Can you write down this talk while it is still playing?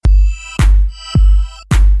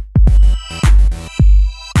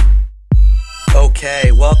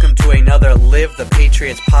Okay, welcome to another Live the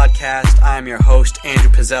Patriots podcast. I'm your host,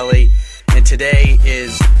 Andrew Pezz, and today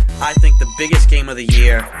is, I think, the biggest game of the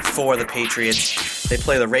year for the Patriots. They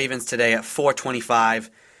play the Ravens today at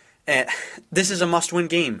 4:25, and this is a must-win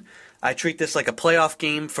game. I treat this like a playoff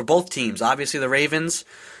game for both teams. Obviously, the Ravens,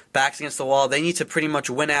 backs against the wall, they need to pretty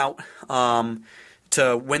much win out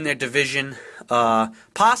to win their division,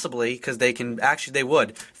 possibly, because they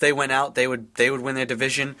would. If they went out, they would win their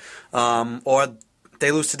division, or they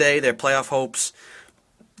lose today, their playoff hopes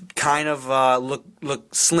kind of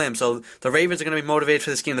look slim. So the Ravens are going to be motivated for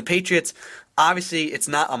this game. The Patriots, obviously, it's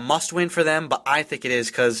not a must-win for them, but I think it is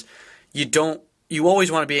because you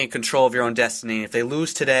always want to be in control of your own destiny. If they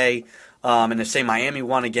lose today, and if, say, Miami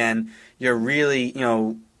won again, you're really,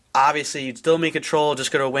 obviously, you'd still be in control,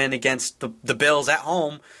 just going to win against the Bills at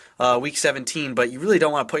home, Week 17, but you really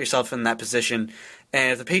don't want to put yourself in that position.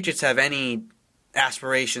 And if the Patriots have any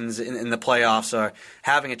aspirations in the playoffs or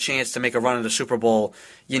having a chance to make a run at the Super Bowl,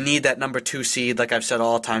 you need that number 2 seed, like I've said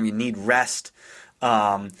all the time. You need rest,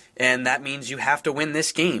 and that means you have to win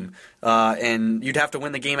this game, and you'd have to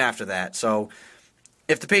win the game after that. So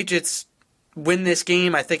if the Patriots win this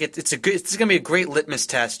game, I think it's going to be a great litmus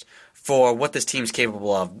test for what this team's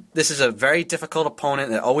capable of. This is a very difficult opponent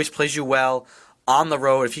that always plays you well on the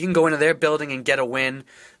road. If you can go into their building and get a win,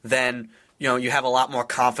 then you have a lot more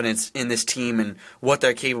confidence in this team and what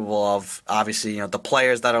they're capable of. Obviously, the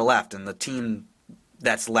players that are left and the team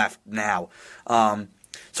that's left now.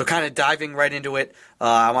 So kind of diving right into it,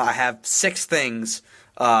 I have 6 things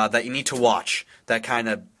that you need to watch that kind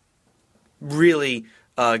of really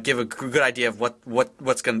give a good idea of what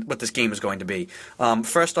this game is going to be.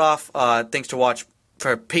 First off, things to watch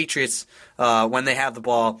for Patriots when they have the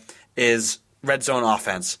ball is red zone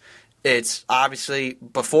offense. It's obviously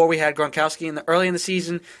before we had Gronkowski early in the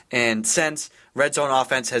season, and since, red zone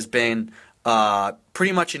offense has been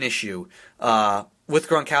pretty much an issue. With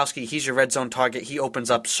Gronkowski, he's your red zone target. He opens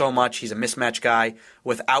up so much. He's a mismatch guy.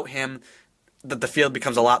 Without him, the field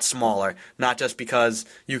becomes a lot smaller, not just because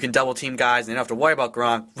you can double-team guys and you don't have to worry about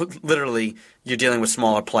Gronk. Literally, you're dealing with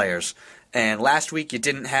smaller players. And last week, you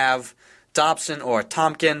didn't have Dobson or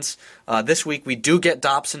Tompkins. This week, we do get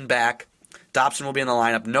Dobson back. Dobson will be in the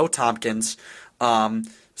lineup, no Tompkins.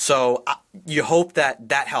 So you hope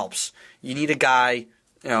that helps. You need a guy,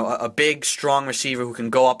 a big, strong receiver who can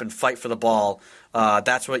go up and fight for the ball.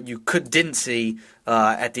 That's what you didn't see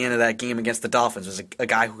at the end of that game against the Dolphins, was a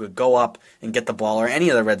guy who could go up and get the ball, or any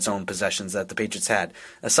of the red zone possessions that the Patriots had.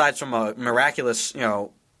 Aside from a miraculous,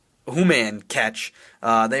 Human catch,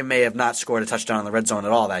 they may have not scored a touchdown in the red zone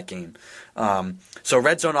at all that game. So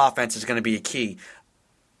red zone offense is going to be a key.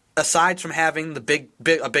 Aside from having a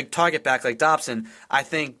big target back like Dobson, I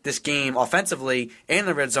think this game offensively and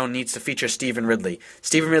the red zone needs to feature Stephen Ridley.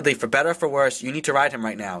 Stephen Ridley, for better or for worse, you need to ride him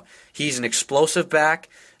right now. He's an explosive back.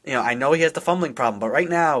 I know he has the fumbling problem, but right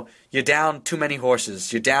now you're down too many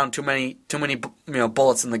horses. You're down too many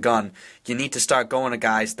bullets in the gun. You need to start going to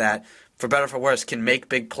guys that, for better or for worse, can make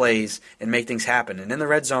big plays and make things happen. And in the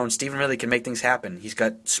red zone, Stephen Ridley can make things happen. He's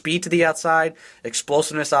got speed to the outside,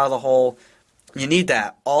 explosiveness out of the hole. You need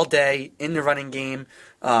that all day in the running game.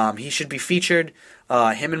 He should be featured.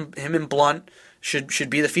 Him and Blunt should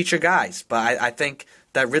be the featured guys. But I think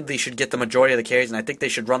that Ridley should get the majority of the carries, and I think they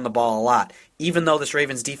should run the ball a lot. Even though this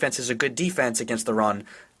Ravens defense is a good defense against the run,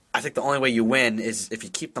 I think the only way you win is if you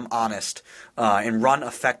keep them honest and run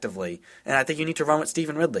effectively. And I think you need to run with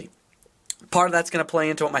Stephen Ridley. Part of that's going to play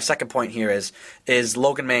into what my second point here is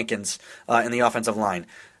Logan Mankins in the offensive line.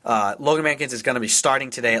 Logan Mankins is going to be starting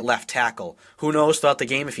today at left tackle. Who knows throughout the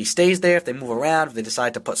game if he stays there, if they move around, if they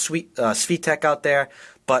decide to put Svitek out there.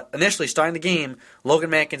 But initially, starting the game, Logan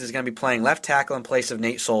Mankins is going to be playing left tackle in place of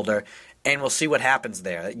Nate Solder, and we'll see what happens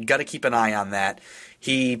there. You got to keep an eye on that.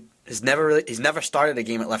 He's never started a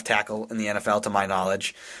game at left tackle in the NFL, to my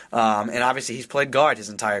knowledge, and obviously he's played guard his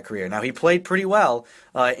entire career. Now, he played pretty well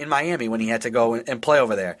in Miami when he had to go and play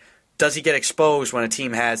over there. Does he get exposed when a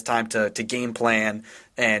team has time to game plan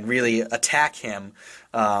and really attack him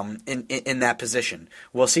in that position?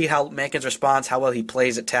 We'll see how Mankins responds, how well he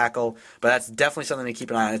plays at tackle, but that's definitely something to keep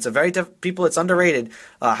an eye on. It's it's underrated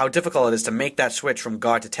how difficult it is to make that switch from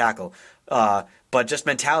guard to tackle. But just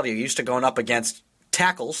mentality, you're used to going up against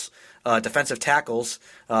tackles, defensive tackles,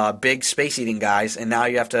 big space-eating guys, and now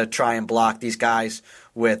you have to try and block these guys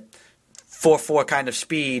with 4.4 kind of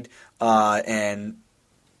speed and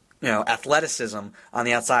athleticism on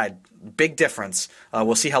the outside. big difference.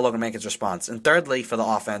 We'll see how Logan Mankins responds. And thirdly, for the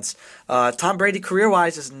offense, Tom Brady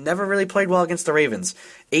career-wise has never really played well against the Ravens.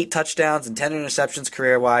 8 touchdowns and 10 interceptions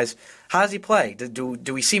career-wise. How does he play?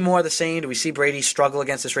 Do we see more of the same? Do we see Brady struggle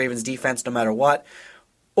against this Ravens defense no matter what?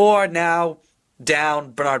 Or now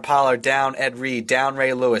down Bernard Pollard, down Ed Reed, down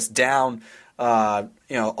Ray Lewis, down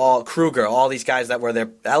all Kruger, all these guys that were their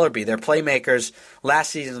Ellerby, their playmakers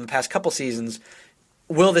last season and the past couple seasons.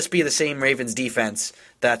 Will this be the same Ravens defense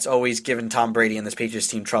that's always given Tom Brady and this Patriots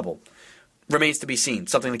team trouble? Remains to be seen.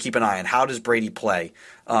 Something to keep an eye on. How does Brady play?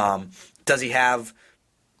 Does he have,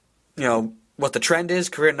 what the trend is,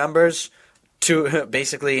 career numbers, to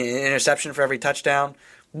basically an interception for every touchdown?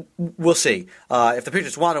 We'll see. If the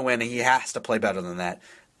Patriots want to win, he has to play better than that.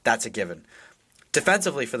 That's a given.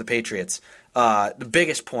 Defensively for the Patriots, the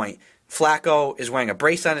biggest point, Flacco is wearing a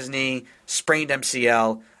brace on his knee, sprained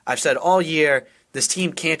MCL. I've said all year, this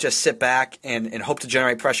team can't just sit back and hope to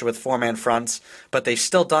generate pressure with 4-man fronts, but they've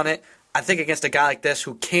still done it. I think against a guy like this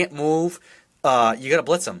who can't move, you got to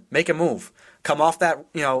blitz him. Make him move. Come off that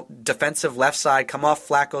defensive left side, come off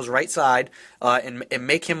Flacco's right side, and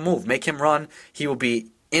make him move. Make him run. He will be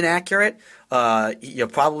inaccurate. You'll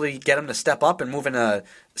probably get him to step up and move into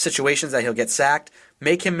situations that he'll get sacked.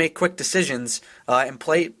 Make him make quick decisions and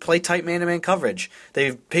play tight man-to-man coverage.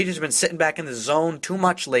 Patriots have been sitting back in the zone too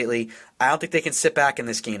much lately. I don't think they can sit back in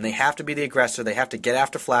this game. They have to be the aggressor. They have to get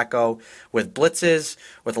after Flacco with blitzes,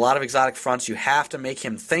 with a lot of exotic fronts. You have to make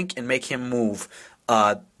him think and make him move,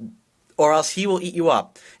 or else he will eat you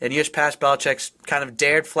up. In years past, Belichick's kind of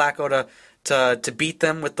dared Flacco to beat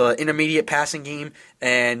them with the intermediate passing game,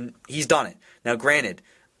 and he's done it. Now, granted,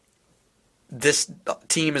 this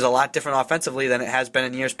team is a lot different offensively than it has been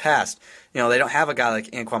in years past. They don't have a guy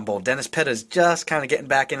like Anquan Bolt. Dennis Pitta is just kind of getting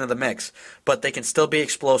back into the mix, but they can still be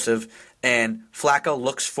explosive, and Flacco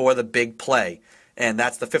looks for the big play, and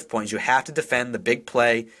that's the 5th point. You have to defend the big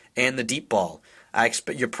play and the deep ball. I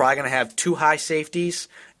expect you're probably going to have 2 high safeties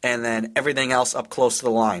and then everything else up close to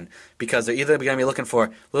the line, because they're either going to be looking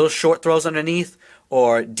for little short throws underneath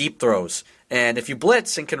or deep throws. And if you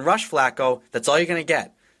blitz and can rush Flacco, that's all you're going to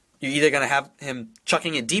get. You're either going to have him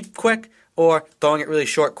chucking it deep quick or throwing it really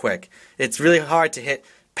short quick. It's really hard to hit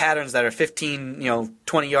patterns that are 15,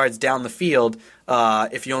 20 yards down the field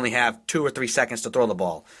if you only have 2 or 3 seconds to throw the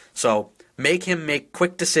ball. So make him make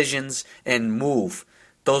quick decisions and move.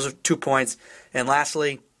 Those are 2 points. And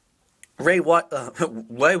lastly, Ray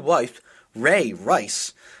Rice,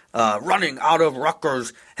 running out of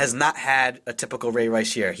Rutgers, has not had a typical Ray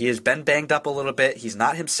Rice year. He has been banged up a little bit. He's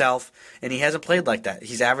not himself, and he hasn't played like that.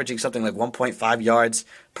 He's averaging something like 1.5 yards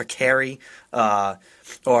per carry, or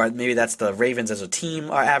maybe that's the Ravens as a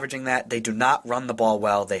team are averaging that. They do not run the ball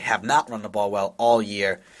well. They have not run the ball well all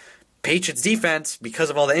year. Patriots defense,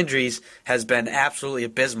 because of all the injuries, has been absolutely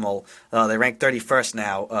abysmal. They rank 31st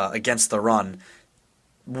now against the run.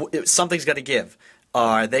 Something's got to give.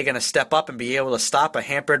 Are they going to step up and be able to stop a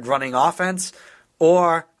hampered running offense,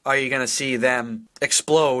 or are you going to see them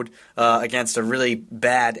explode against a really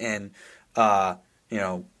bad and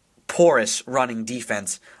porous running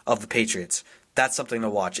defense of the Patriots? That's something to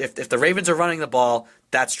watch. If the Ravens are running the ball,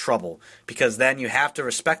 that's trouble, because then you have to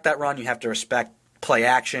respect that run. You have to respect play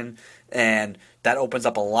action, and that opens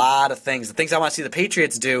up a lot of things. The things I want to see the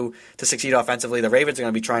Patriots do to succeed offensively, the Ravens are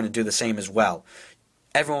going to be trying to do the same as well.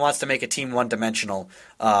 Everyone wants to make a team one-dimensional,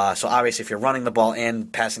 so obviously if you're running the ball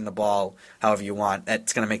and passing the ball however you want,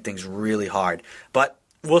 that's going to make things really hard. But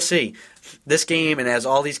we'll see. This game, and as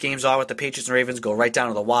all these games are with the Patriots and Ravens, go right down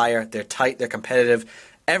to the wire. They're tight, they're competitive.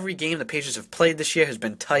 Every game the Patriots have played this year has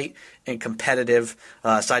been tight and competitive,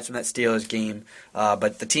 aside from that Steelers game.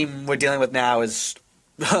 But the team we're dealing with now is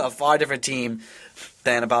a far different team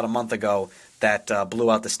than about a month ago that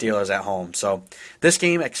blew out the Steelers at home. So this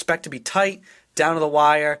game, expect to be tight, down to the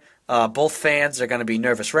wire. Both fans are going to be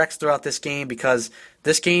nervous wrecks throughout this game, because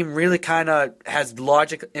this game really kind of has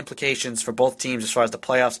large implications for both teams as far as the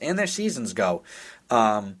playoffs and their seasons go.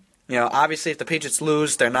 Obviously if the Patriots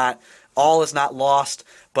lose, all is not lost,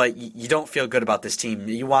 but you don't feel good about this team.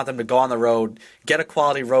 You want them to go on the road, get a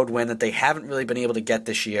quality road win that they haven't really been able to get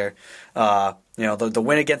this year. The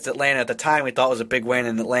win against Atlanta at the time we thought was a big win,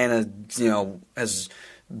 and Atlanta, has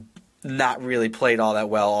not really played all that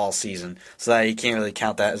well all season, so that you can't really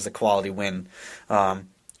count that as the quality win.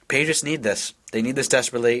 Patriots need this. They need this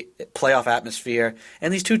desperately. Playoff atmosphere,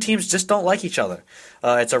 and these two teams just don't like each other.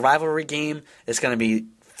 It's a rivalry game. It's going to be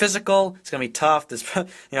physical. It's going to be tough. This,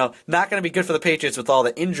 not going to be good for the Patriots with all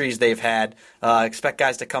the injuries they've had. Expect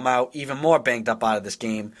guys to come out even more banged up out of this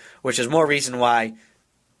game, which is more reason why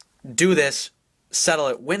do this, settle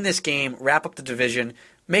it, win this game, wrap up the division,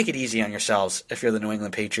 make it easy on yourselves if you're the New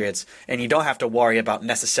England Patriots, and you don't have to worry about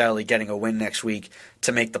necessarily getting a win next week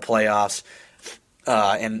to make the playoffs.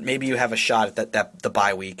 And maybe you have a shot at the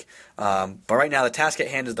bye week. But right now, the task at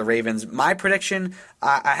hand is the Ravens. My prediction,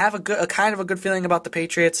 I have a kind of a good feeling about the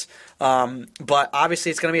Patriots, but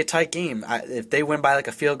obviously it's going to be a tight game. If they win by like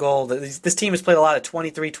a field goal, this team has played a lot of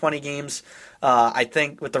 23-20 games, I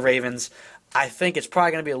think, with the Ravens. I think it's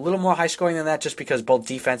probably going to be a little more high-scoring than that just because both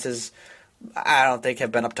defenses, I don't think,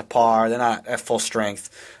 have been up to par. They're not at full strength.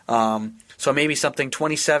 So maybe something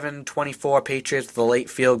 27-24 Patriots with a late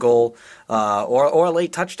field goal or a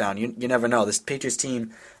late touchdown. You never know. This Patriots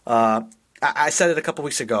team, I said it a couple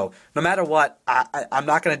weeks ago, no matter what, I'm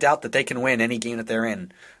not going to doubt that they can win any game that they're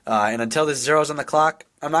in. And until there's zeros on the clock,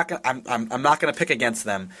 I'm not going to pick against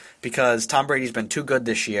them because Tom Brady's been too good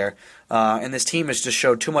this year. And this team has just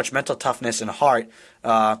showed too much mental toughness and heart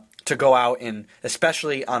to go out and,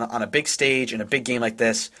 especially on a big stage in a big game like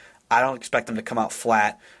this, I don't expect them to come out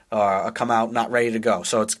flat or come out not ready to go.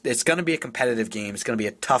 So it's going to be a competitive game. It's going to be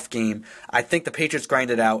a tough game. I think the Patriots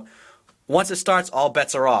grind it out. Once it starts, all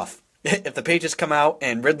bets are off. If the Patriots come out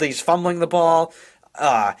and Ridley's fumbling the ball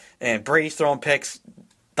and Brady's throwing picks,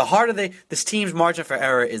 the harder this team's margin for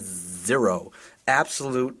error is zero.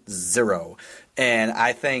 Absolute zero. And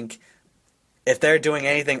I think if they're doing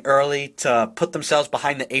anything early to put themselves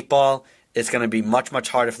behind the eight ball, it's going to be much, much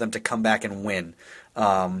harder for them to come back and win.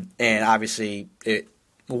 And obviously, it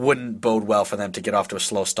wouldn't bode well for them to get off to a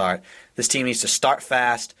slow start. This team needs to start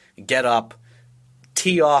fast, get up,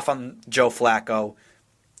 tee off on Joe Flacco.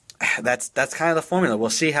 That's kind of the formula. We'll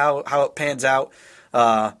see how it pans out.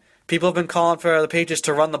 People have been calling for the Patriots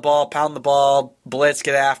to run the ball, pound the ball, blitz,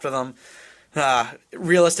 get after them.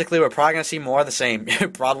 Realistically, we're probably going to see more of the same. You're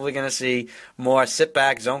probably going to see more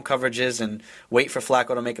sit-back zone coverages and wait for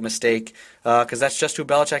Flacco to make a mistake because that's just who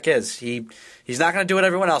Belichick is. He's not going to do what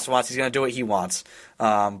everyone else wants. He's going to do what he wants.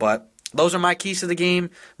 But those are my keys to the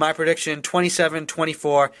game. My prediction,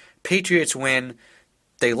 27-24, Patriots win.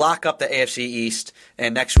 They lock up the AFC East,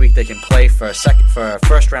 and next week they can play for a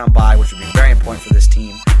first-round bye, which would be very important for this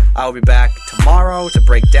team. I will be back tomorrow to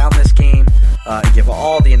break down this game and give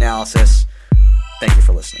all the analysis.